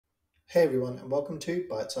Hey everyone, and welcome to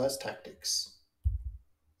Bite-Sized Tactics.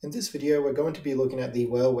 In this video, we're going to be looking at the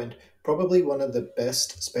Whirlwind, probably one of the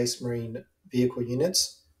best Space Marine vehicle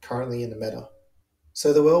units currently in the meta.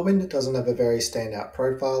 So the Whirlwind doesn't have a very standout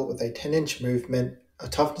profile with a 10-inch movement, a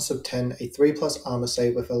toughness of 10, a 3 plus armor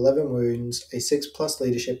save with 11 wounds, a 6 plus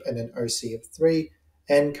leadership and an OC of 3,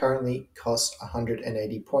 and currently costs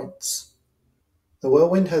 180 points. The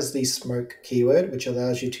Whirlwind has the smoke keyword, which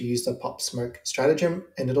allows you to use the pop smoke stratagem,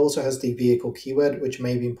 and it also has the vehicle keyword, which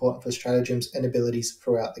may be important for stratagems and abilities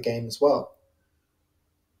throughout the game as well.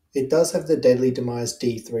 It does have the Deadly Demise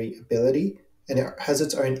D3 ability, and it has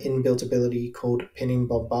its own inbuilt ability called Pinning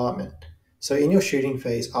Bombardment. So in your shooting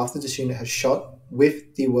phase, after this unit has shot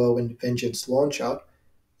with the Whirlwind Vengeance launcher,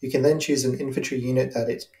 you can then choose an infantry unit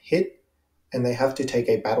that it's hit, and they have to take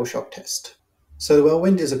a battle shock test. So the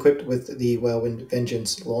Whirlwind is equipped with the Whirlwind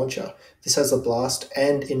Vengeance launcher. This has a blast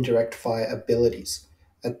and indirect fire abilities.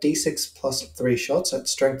 At d6 plus 3 shots at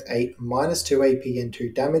strength 8, minus 2 AP and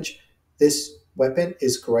 2 damage, this weapon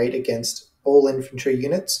is great against all infantry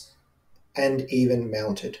units and even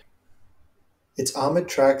mounted. Its armored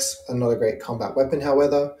tracks are not a great combat weapon,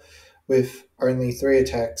 however, with only 3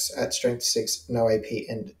 attacks at strength 6, no AP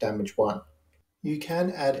and damage 1. You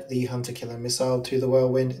can add the Hunter Killer Missile to the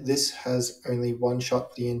Whirlwind. This has only 1 shot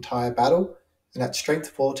for the entire battle, and at strength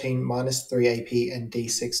 14, minus 3 AP and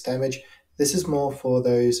d6 damage. This is more for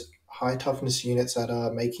those high toughness units that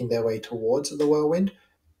are making their way towards the Whirlwind,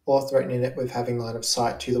 or threatening it with having line of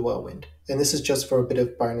sight to the Whirlwind, and this is just for a bit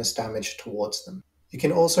of bonus damage towards them. You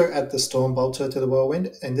can also add the Storm Bolter to the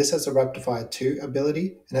Whirlwind, and this has a Rapid-Fire 2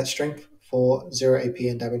 ability, and at strength 4, 0 AP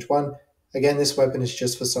and damage 1. Again, this weapon is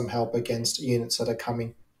just for some help against units that are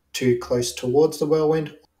coming too close towards the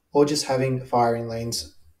Whirlwind, or just having firing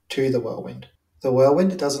lanes to the Whirlwind. The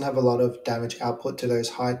Whirlwind doesn't have a lot of damage output to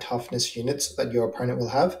those high toughness units that your opponent will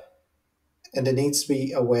have, and it needs to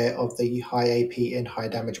be aware of the high AP and high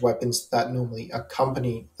damage weapons that normally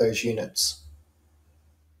accompany those units.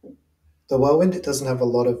 The Whirlwind doesn't have a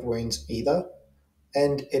lot of wounds either,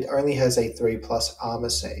 and it only has a 3 plus armor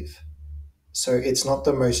save. So it's not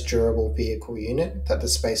the most durable vehicle unit that the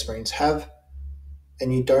Space Marines have,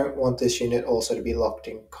 and you don't want this unit also to be locked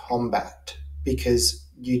in combat because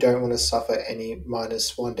you don't want to suffer any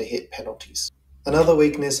 -1 to hit penalties. Another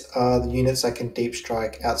weakness are the units that can deep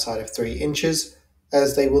strike outside of 3 inches,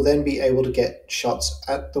 as they will then be able to get shots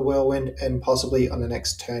at the Whirlwind and possibly on the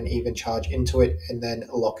next turn even charge into it and then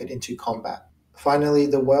lock it into combat. Finally,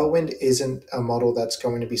 the Whirlwind isn't a model that's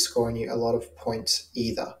going to be scoring you a lot of points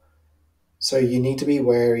either. So you need to be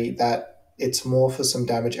wary that it's more for some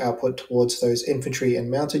damage output towards those infantry and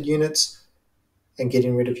mounted units and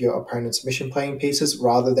getting rid of your opponent's mission playing pieces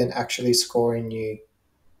rather than actually scoring you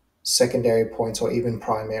secondary points or even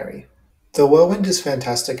primary. The Whirlwind is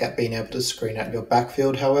fantastic at being able to screen out your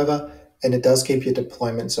backfield, however, and it does keep your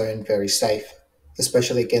deployment zone very safe,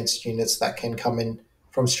 especially against units that can come in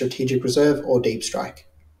from strategic reserve or deep strike.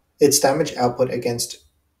 Its damage output against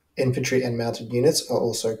infantry and mounted units are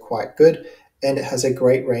also quite good, and it has a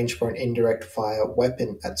great range for an indirect fire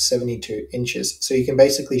weapon at 72 inches, so you can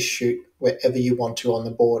basically shoot wherever you want to on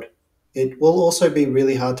the board. It will also be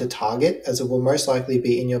really hard to target, as it will most likely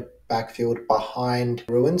be in your backfield behind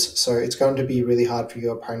ruins, so it's going to be really hard for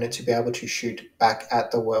your opponent to be able to shoot back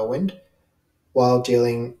at the Whirlwind while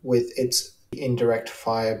dealing with its indirect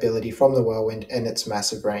fire ability from the Whirlwind and its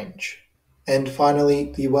massive range. And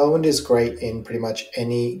finally, the Whirlwind is great in pretty much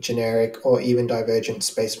any generic or even divergent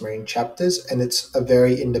Space Marine chapters, and it's a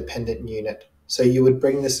very independent unit. So you would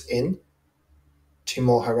bring this in to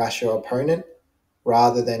more harass your opponent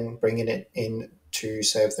rather than bringing it in to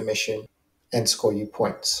serve the mission and score you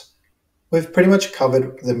points. We've pretty much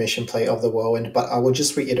covered the mission play of the Whirlwind, but I will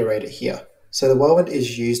just reiterate it here. So the Whirlwind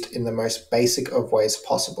is used in the most basic of ways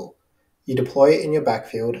possible. You deploy it in your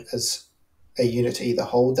backfield as a unit to either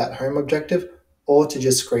hold that home objective or to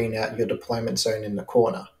just screen out your deployment zone in the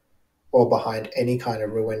corner or behind any kind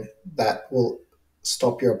of ruin that will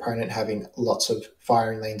stop your opponent having lots of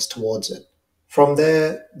firing lanes towards it. From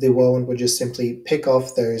there, the Whirlwind would just simply pick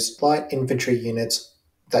off those light infantry units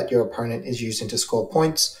that your opponent is using to score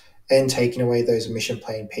points and taking away those mission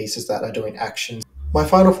playing pieces that are doing actions. My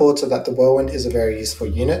final thoughts are that the Whirlwind is a very useful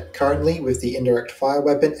unit currently with the indirect fire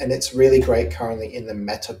weapon, and it's really great currently in the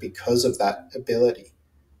meta because of that ability.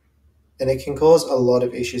 And it can cause a lot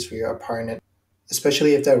of issues for your opponent,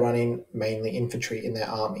 especially if they're running mainly infantry in their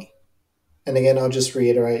army. And again, I'll just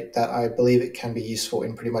reiterate that I believe it can be useful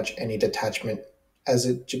in pretty much any detachment, as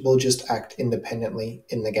it will just act independently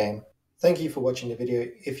in the game. Thank you for watching the video.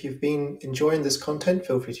 If you've been enjoying this content,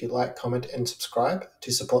 feel free to like, comment, and subscribe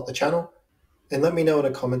to support the channel. And let me know in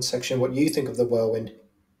the comments section what you think of the Whirlwind.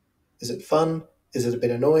 Is it fun? Is it a bit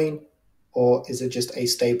annoying? Or is it just a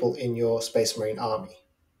staple in your Space Marine army?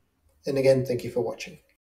 And again, thank you for watching.